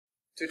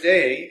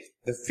Today,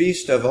 the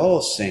Feast of All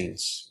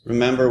Saints.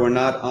 Remember, we're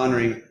not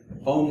honoring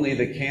only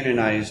the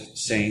canonized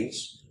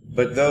saints,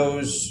 but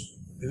those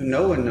who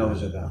no one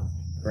knows about,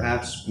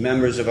 perhaps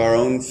members of our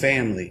own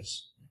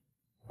families,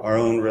 our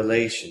own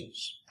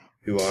relations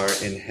who are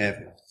in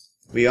heaven.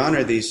 We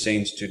honor these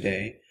saints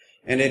today,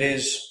 and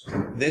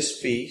this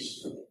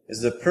feast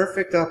is the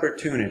perfect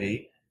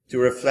opportunity to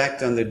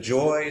reflect on the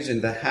joys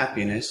and the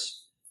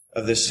happiness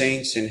of the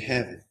saints in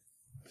heaven.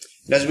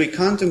 And as we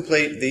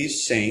contemplate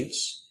these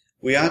saints,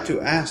 we ought to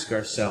ask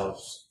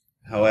ourselves,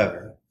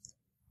 however,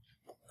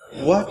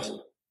 what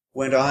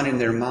went on in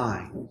their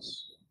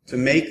minds to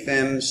make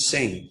them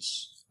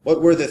saints? What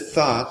were the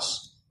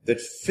thoughts that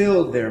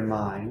filled their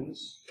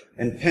minds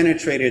and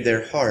penetrated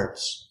their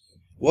hearts?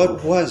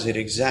 What was it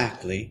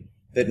exactly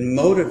that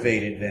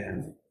motivated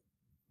them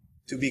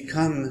to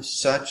become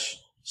such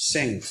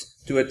saints,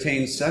 to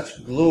attain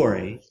such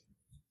glory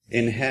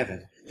in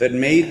heaven, that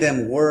made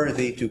them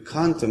worthy to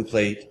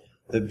contemplate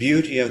the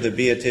beauty of the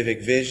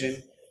beatific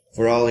vision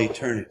for all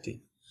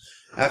eternity?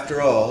 After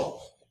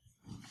all,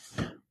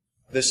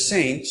 the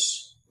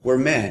saints were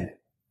men,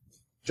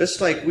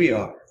 just like we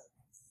are.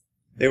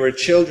 They were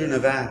children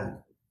of Adam,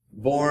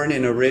 born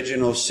in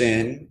original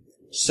sin,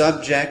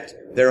 subject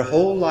their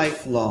whole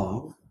life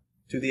long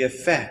to the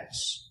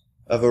effects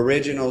of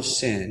original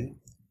sin,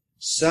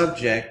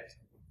 subject,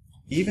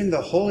 even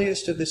the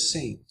holiest of the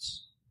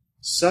saints,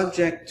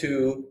 subject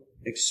to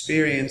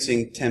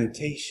experiencing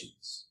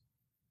temptations.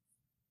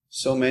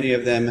 So many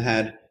of them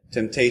had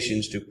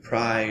temptations to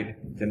pride,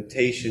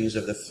 temptations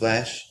of the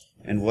flesh,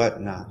 and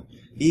whatnot,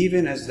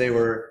 even as they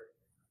were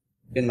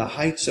in the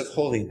heights of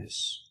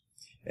holiness.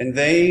 And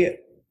they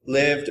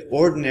lived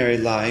ordinary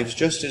lives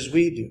just as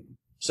we do.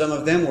 Some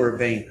of them were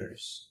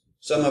bankers.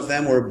 Some of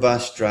them were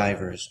bus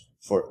drivers,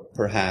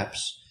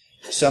 perhaps.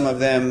 Some of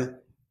them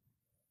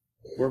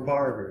were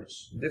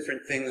barbers,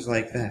 different things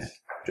like that.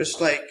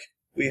 Just like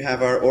we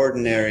have our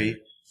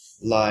ordinary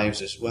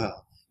lives as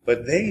well.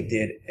 But they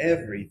did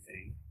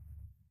everything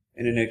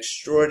in an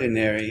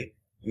extraordinary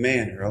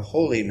manner, a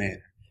holy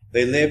manner.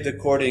 They lived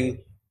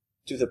according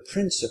to the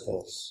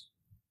principles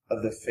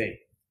of the faith.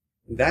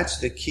 That's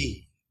the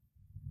key.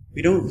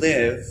 We don't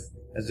live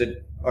as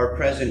our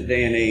present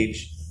day and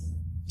age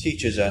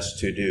teaches us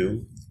to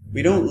do.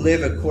 We don't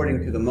live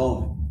according to the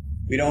moment.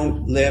 We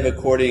don't live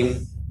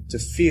according to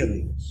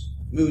feelings.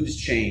 Moods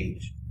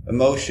change.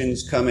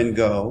 Emotions come and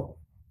go.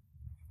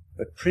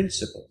 But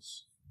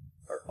principles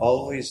are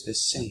always the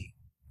same.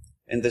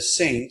 And the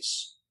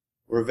saints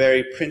were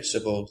very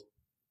principled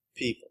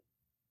people.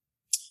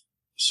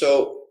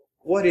 So,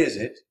 what is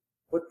it?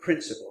 What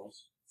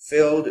principles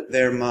filled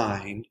their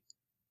mind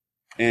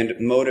and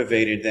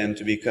motivated them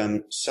to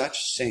become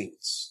such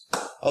saints?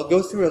 I'll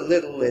go through a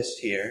little list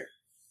here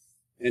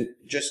and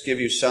just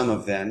give you some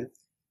of them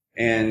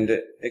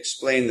and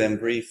explain them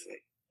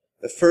briefly.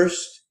 The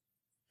first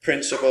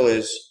principle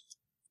is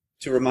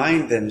to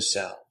remind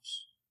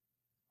themselves,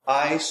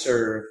 I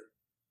serve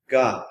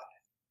God.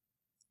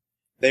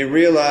 They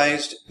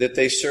realized that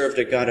they served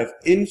a God of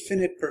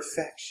infinite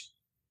perfection,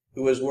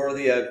 who was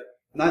worthy of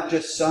not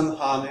just some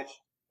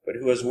homage, but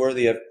who was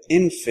worthy of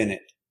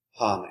infinite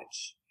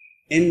homage,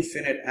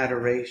 infinite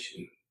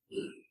adoration.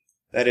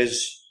 That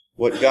is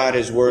what God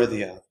is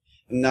worthy of.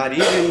 Not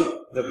even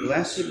the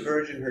Blessed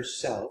Virgin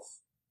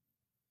herself,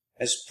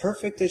 as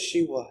perfect as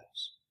she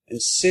was,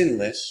 and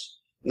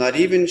sinless, not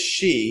even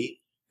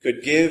she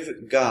could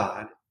give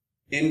God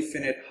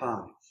infinite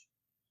homage.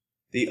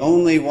 The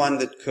only one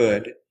that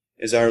could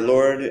is our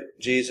Lord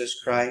Jesus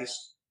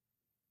Christ.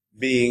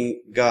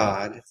 Being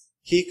God,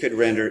 he could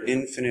render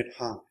infinite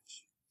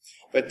homage.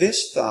 But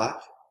this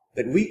thought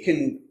that we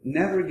can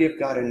never give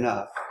God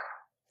enough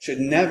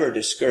should never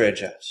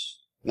discourage us,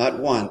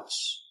 not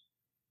once.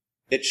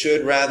 It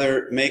should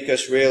rather make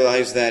us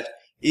realize that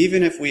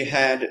even if we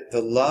had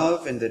the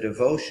love and the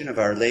devotion of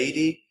Our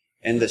Lady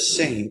and the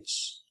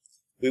saints,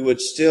 we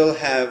would still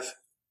have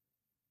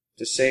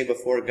to say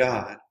before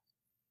God,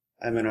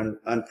 I'm an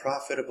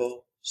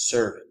unprofitable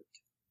servant.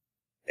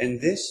 And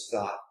this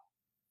thought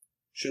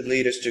should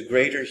lead us to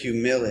greater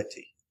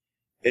humility.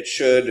 It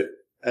should,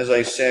 as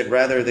I said,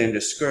 rather than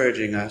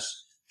discouraging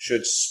us,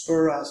 should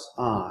spur us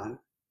on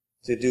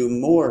to do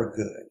more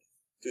good,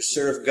 to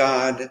serve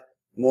God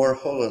more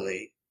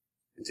holily,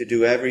 and to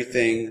do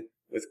everything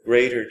with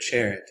greater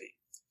charity,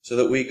 so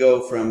that we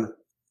go from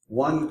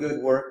one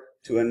good work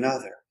to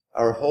another,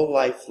 our whole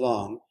life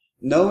long,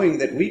 knowing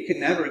that we can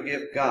never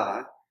give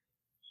God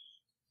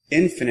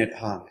infinite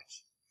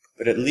homage,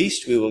 but at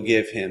least we will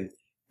give him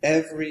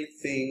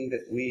everything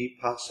that we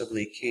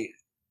possibly can.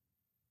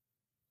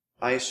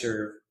 I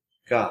serve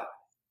God.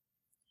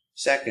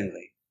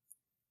 Secondly,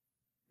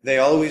 they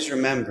always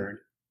remembered,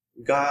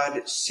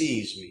 God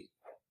sees me.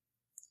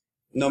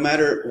 No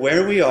matter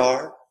where we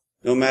are,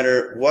 no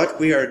matter what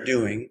we are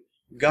doing,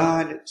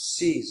 God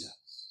sees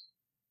us.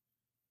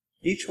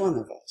 Each one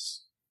of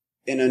us.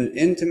 In an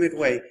intimate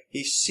way,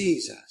 he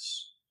sees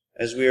us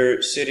as we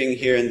are sitting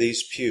here in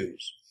these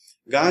pews.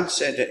 God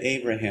said to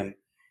Abraham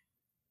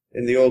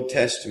in the Old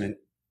Testament,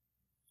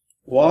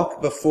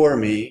 walk before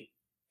me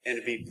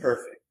and be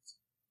perfect.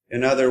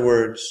 In other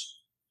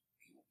words,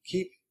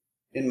 keep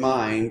in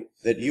mind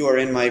that you are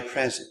in my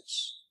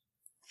presence.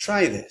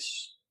 Try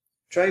this.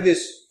 Try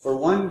this for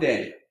one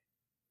day.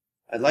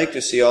 I'd like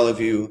to see all of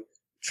you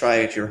try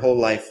it your whole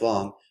life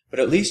long, but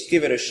at least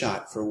give it a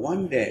shot for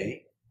one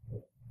day,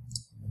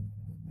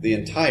 the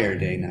entire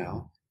day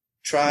now.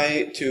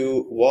 Try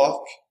to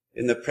walk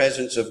in the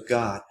presence of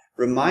God.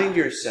 Remind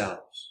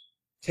yourselves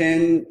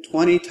 10,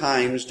 20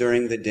 times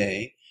during the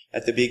day,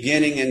 at the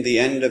beginning and the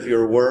end of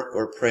your work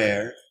or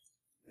prayer,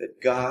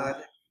 that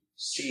God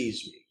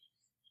sees me.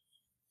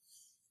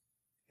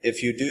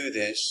 If you do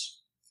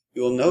this,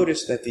 you will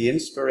notice that the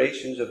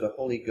inspirations of the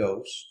Holy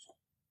Ghost,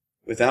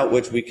 without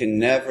which we can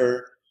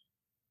never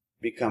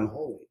become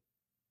holy,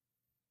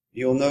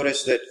 you'll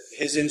notice that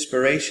his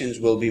inspirations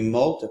will be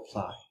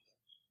multiplied,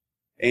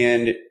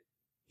 and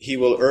he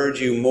will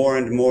urge you more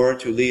and more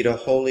to lead a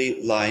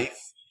holy life.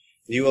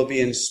 You will be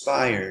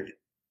inspired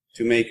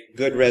to make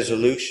good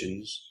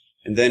resolutions,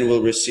 and then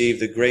will receive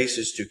the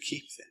graces to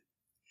keep them.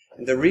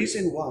 And the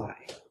reason why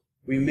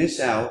we miss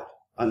out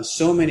on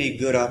so many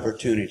good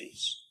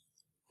opportunities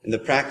in the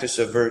practice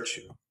of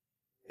virtue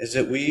is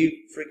that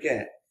we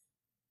forget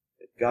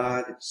that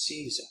God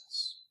sees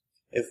us.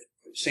 If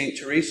St.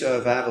 Teresa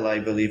of Avila, I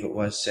believe it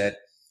was, said,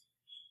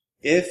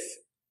 if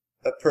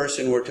a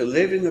person were to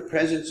live in the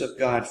presence of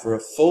God for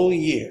a full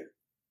year,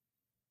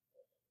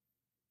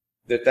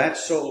 that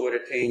soul would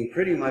attain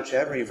pretty much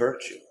every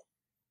virtue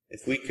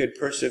if we could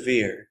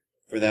persevere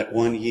for that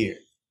 1 year.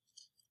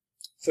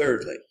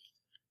 Thirdly,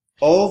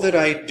 all that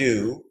I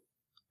do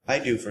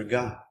for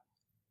God.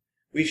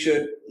 We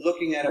should,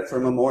 looking at it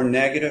from a more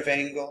negative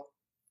angle,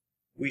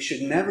 we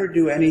should never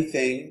do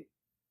anything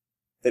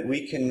that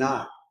we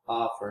cannot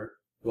offer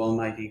to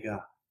Almighty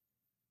God.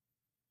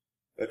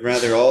 But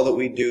rather all that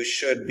we do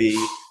should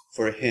be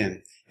for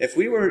Him. If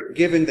we were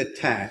given the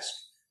task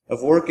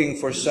of working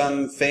for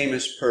some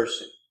famous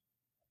person,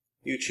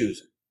 you choose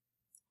him.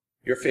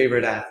 Your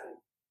favorite athlete,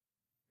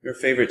 your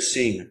favorite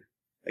singer,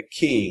 a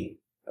king,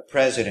 a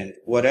president,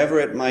 whatever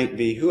it might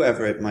be,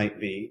 whoever it might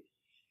be,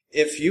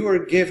 if you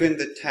were given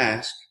the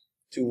task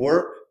to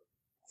work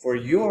for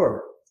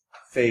your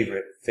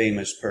favorite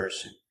famous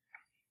person,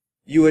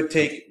 you would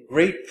take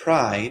great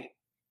pride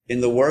in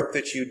the work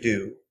that you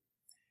do,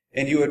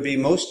 and you would be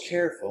most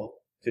careful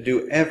to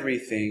do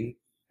everything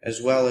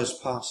as well as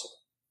possible.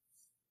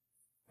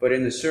 But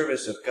in the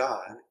service of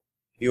God,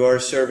 you are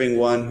serving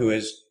one who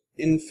is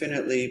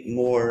infinitely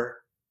more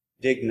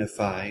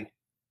dignified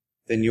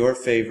than your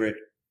favorite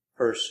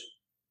person.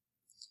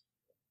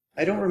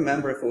 I don't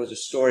remember if it was a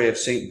story of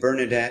Saint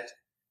Bernadette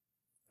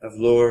of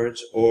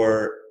Lourdes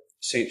or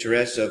Saint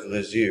Teresa of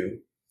Lisieux,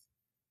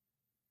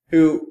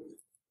 who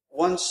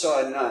once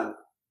saw a nun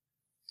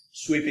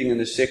sweeping in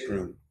the sick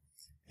room,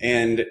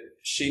 and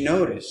she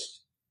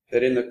noticed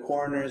that in the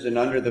corners and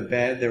under the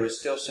bed there was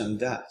still some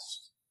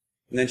dust.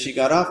 And then she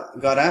got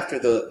after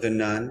the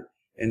nun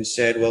and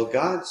said, well,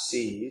 God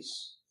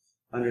sees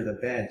under the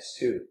beds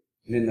too,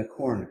 and in the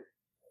corner.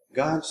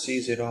 God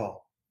sees it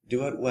all.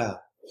 Do it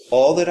well.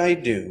 All that I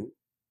do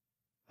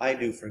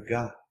for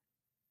God.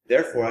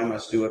 Therefore, I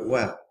must do it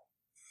well.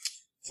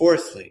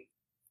 Fourthly,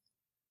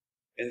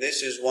 and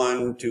this is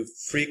one to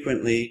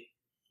frequently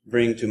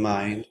bring to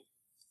mind,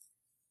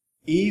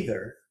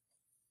 either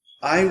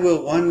I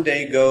will one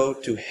day go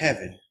to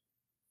heaven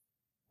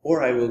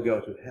or I will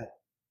go to hell.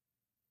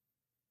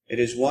 It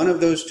is one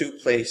of those two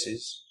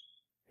places,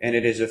 and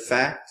it is a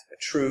fact, a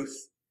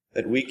truth,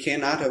 that we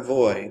cannot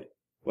avoid,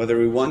 whether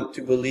we want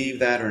to believe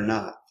that or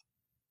not.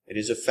 It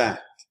is a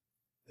fact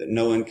that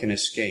no one can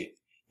escape.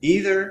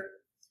 Either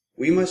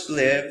we must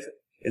live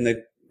in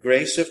the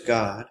grace of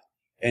God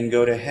and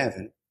go to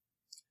heaven,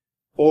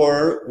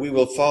 or we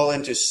will fall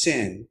into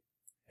sin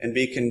and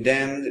be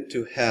condemned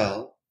to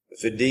hell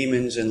with the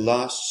demons and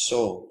lost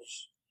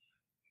souls.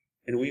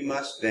 And we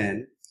must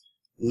then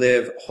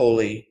live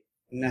holy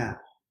now.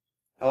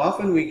 How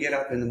often we get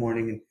up in the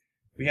morning and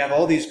we have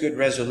all these good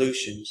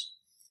resolutions,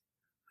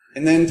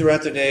 and then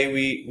throughout the day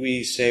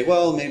we say,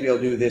 well, maybe I'll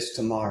do this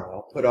tomorrow.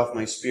 I'll put off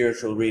my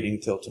spiritual reading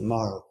till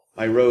tomorrow,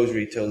 my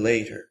rosary till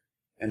later,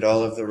 and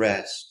all of the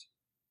rest.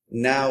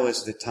 Now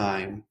is the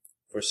time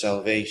for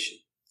salvation.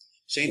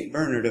 St.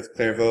 Bernard of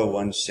Clairvaux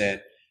once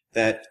said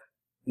that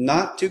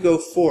not to go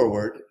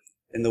forward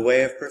in the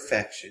way of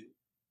perfection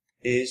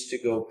is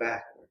to go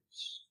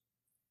backwards.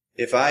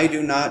 If I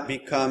do not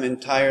become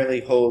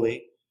entirely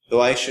holy,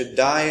 though I should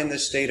die in the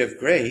state of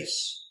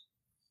grace,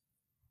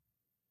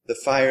 the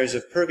fires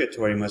of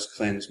purgatory must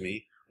cleanse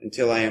me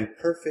until I am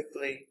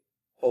perfectly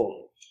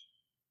holy.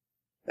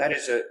 That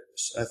is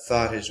a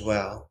thought as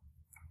well.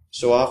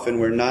 So often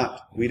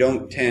we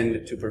don't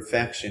tend to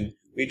perfection.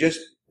 We just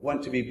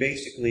want to be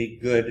basically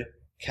good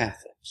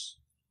Catholics.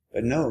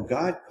 But no,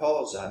 God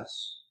calls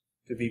us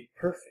to be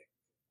perfect.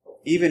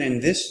 Even in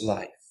this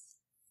life,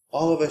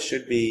 all of us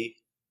should be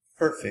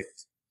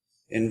perfect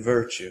in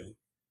virtue.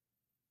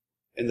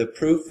 And the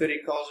proof that He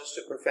calls us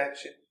to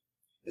perfection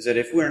is that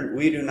if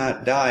we do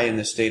not die in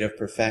the state of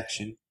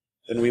perfection,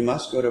 then we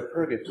must go to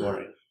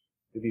purgatory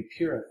to be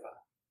purified.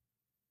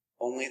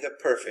 Only the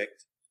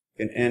perfect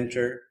can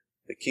enter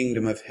the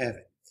kingdom of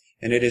heaven.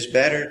 And it is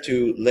better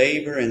to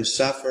labor and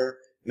suffer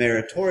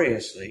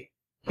meritoriously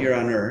here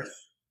on earth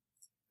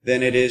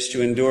than it is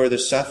to endure the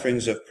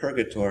sufferings of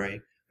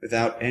purgatory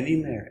without any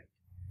merit.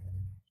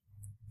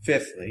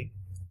 Fifthly,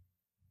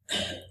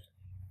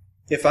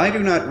 if I do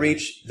not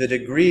reach the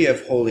degree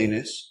of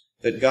holiness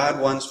that God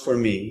wants for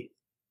me,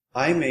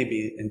 I may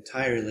be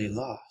entirely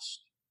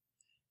lost.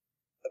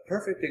 A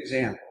perfect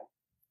example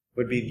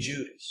would be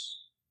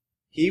Judas.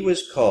 He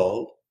was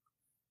called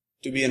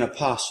to be an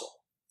apostle.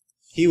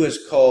 He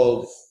was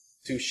called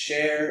to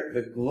share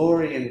the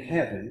glory in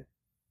heaven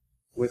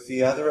with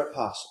the other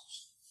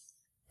apostles.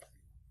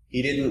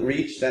 He didn't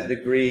reach that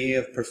degree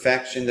of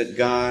perfection that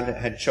God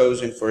had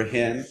chosen for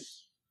him,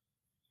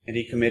 and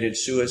he committed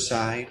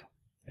suicide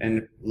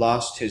and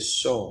lost his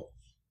soul.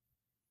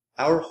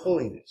 Our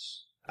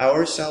holiness,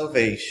 our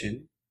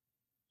salvation,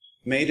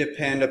 may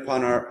depend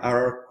upon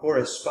our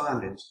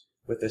correspondence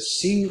with a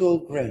single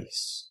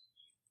grace.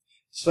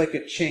 It's like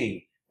a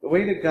chain. The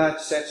way that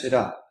God sets it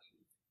up,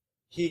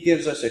 He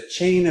gives us a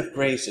chain of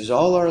graces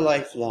all our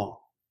life long.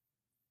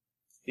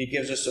 He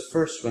gives us the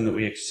first one that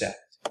we accept.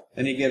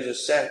 Then He gives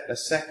us a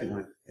second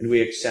one, and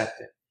we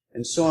accept it.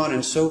 And so on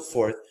and so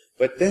forth.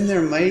 But then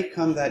there may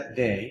come that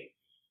day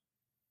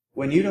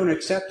when you don't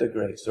accept a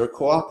grace or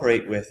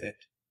cooperate with it.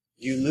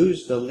 You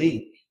lose the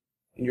link,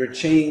 and your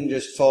chain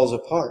just falls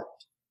apart.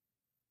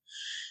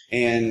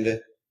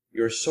 And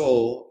your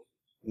soul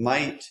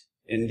might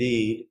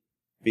indeed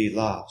be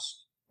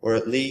lost, or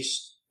at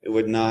least it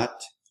would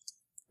not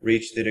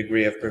reach the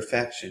degree of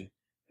perfection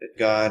that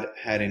God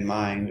had in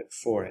mind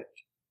for it.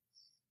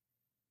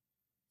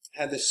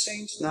 Had the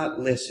saints not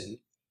listened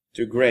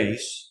to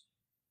grace,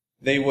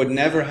 they would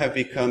never have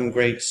become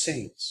great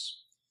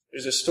saints.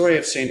 There's a story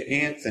of St.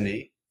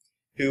 Anthony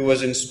who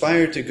was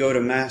inspired to go to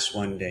Mass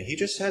one day. He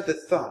just had the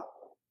thought,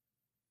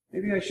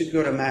 maybe I should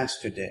go to Mass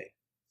today.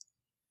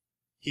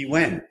 He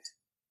went.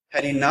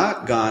 Had he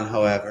not gone,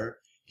 however,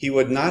 he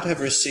would not have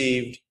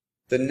received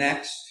the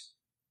next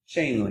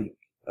chain link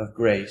of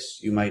grace,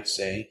 you might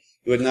say.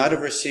 He would not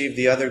have received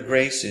the other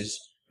graces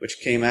which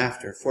came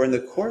after. For in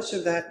the course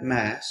of that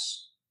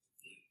Mass,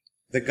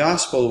 the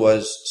Gospel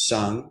was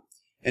sung,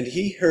 and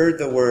he heard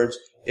the words,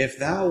 "If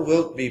thou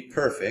wilt be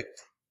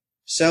perfect,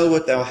 sell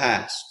what thou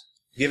hast,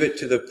 give it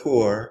to the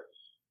poor,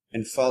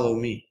 and follow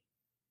me."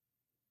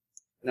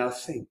 Now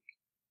think,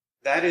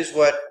 that is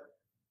what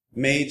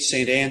made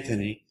St.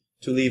 Anthony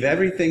to leave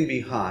everything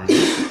behind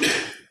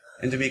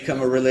and to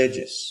become a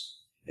religious.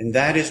 And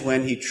that is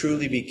when he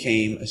truly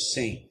became a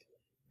saint.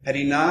 Had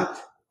he not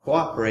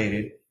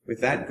cooperated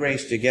with that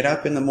grace to get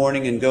up in the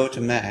morning and go to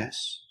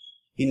Mass,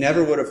 he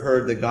never would have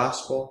heard the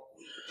gospel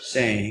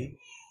saying,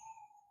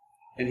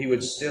 and he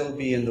would still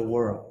be in the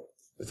world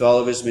with all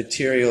of his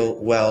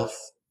material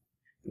wealth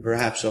and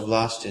perhaps have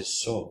lost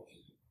his soul.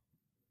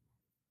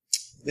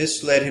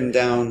 This led him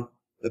down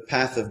the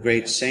path of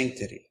great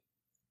sanctity.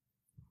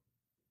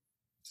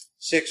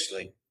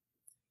 Sixthly,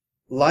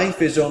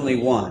 life is only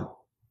one.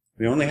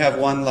 We only have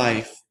one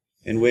life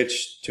in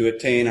which to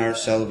attain our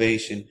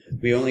salvation.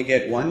 We only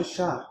get one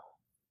shot,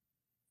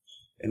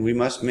 and we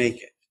must make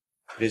it.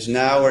 It is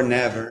now or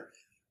never.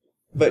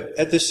 But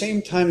at the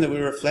same time that we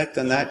reflect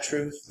on that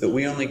truth, that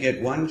we only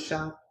get one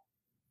shot,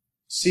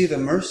 see the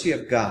mercy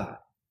of God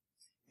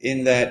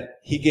in that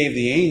He gave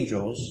the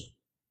angels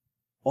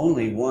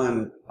only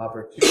one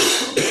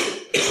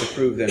opportunity to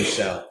prove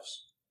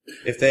themselves.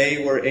 If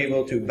they were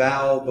able to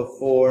bow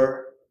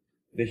before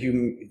the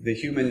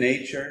human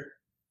nature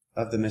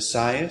of the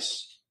Messiah,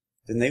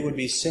 then they would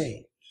be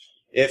saved.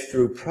 If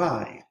through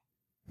pride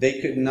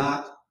they could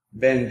not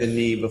bend the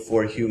knee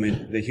before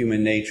the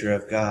human nature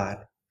of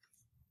God,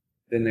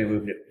 then they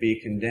would be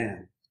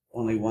condemned.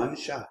 Only one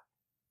shot.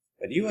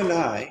 But you and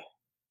I,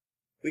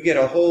 we get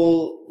a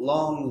whole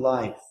long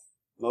life,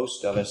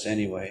 most of us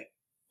anyway,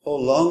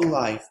 whole long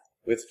life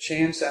with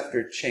chance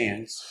after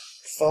chance,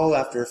 fall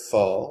after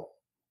fall,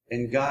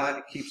 and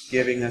God keeps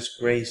giving us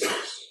graces.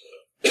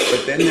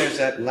 But then there's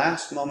that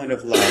last moment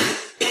of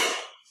life.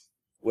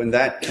 When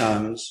that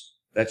comes,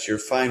 that's your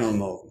final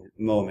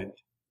moment,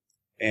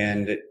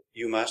 and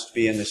you must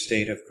be in the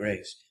state of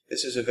grace.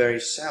 This is a very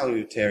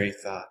salutary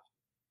thought.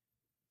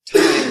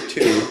 Time,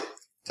 too.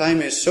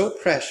 Time is so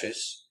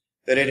precious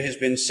that it has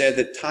been said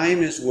that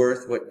time is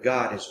worth what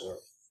God is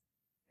worth.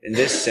 In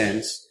this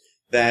sense,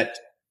 that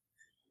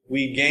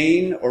we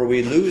gain or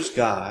we lose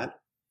God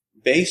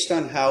based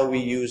on how we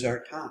use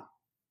our time.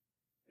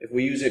 If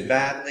we use it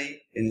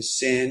badly in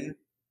sin,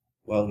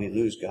 well, we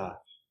lose God.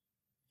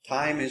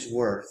 Time is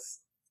worth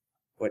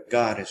what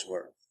God is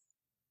worth.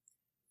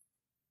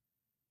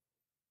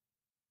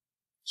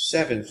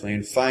 Seventhly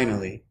and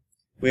finally,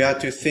 we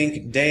ought to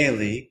think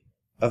daily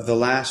of the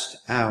last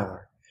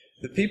hour.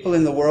 The people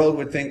in the world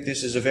would think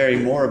this is a very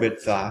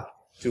morbid thought,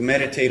 to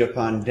meditate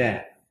upon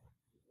death.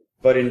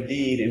 But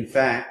indeed, in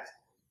fact,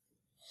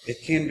 it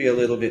can be a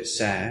little bit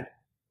sad,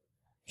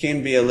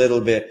 can be a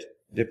little bit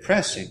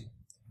depressing,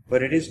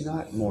 but it is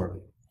not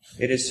morbid.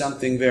 It is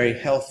something very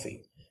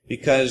healthy,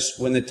 Because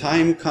when the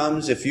time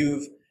comes, if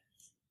you've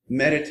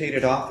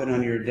meditated often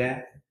on your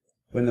death,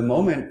 when the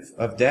moment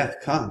of death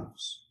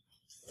comes,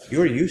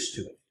 you're used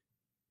to it.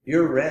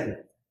 You're ready.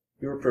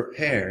 You're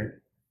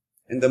prepared.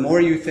 And the more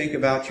you think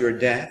about your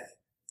death,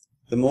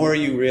 the more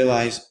you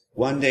realize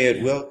one day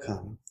it will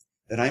come,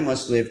 that I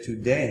must live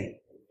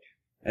today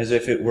as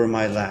if it were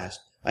my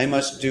last. I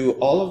must do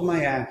all of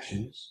my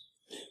actions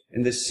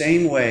in the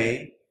same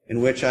way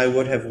in which I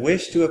would have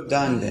wished to have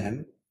done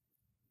them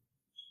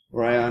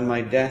were I on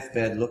my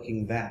deathbed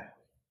looking back.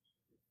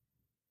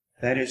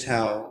 That is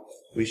how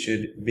we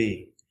should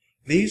be.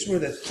 These were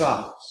the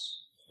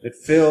thoughts that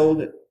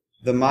filled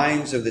the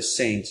minds of the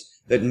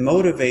saints, that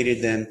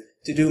motivated them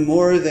to do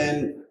more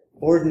than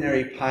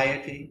ordinary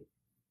piety,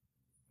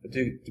 but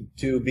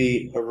to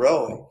be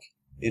heroic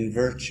in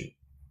virtue.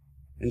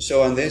 And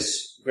so on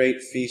this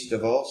great feast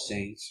of all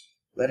saints,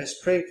 let us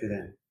pray to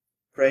them.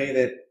 Pray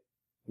that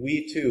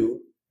we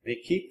too may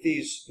keep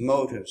these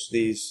motives,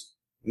 these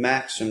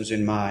maxims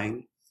in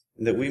mind,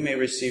 and that we may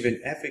receive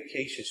an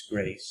efficacious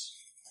grace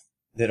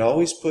that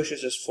always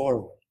pushes us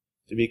forward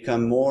to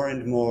become more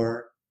and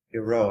more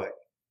heroic,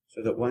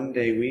 so that one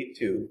day we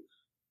too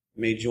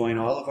may join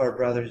all of our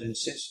brothers and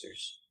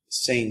sisters,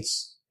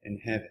 saints in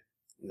heaven.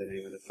 In the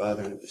name of the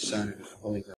Father, and of the Son, and of the Holy Ghost.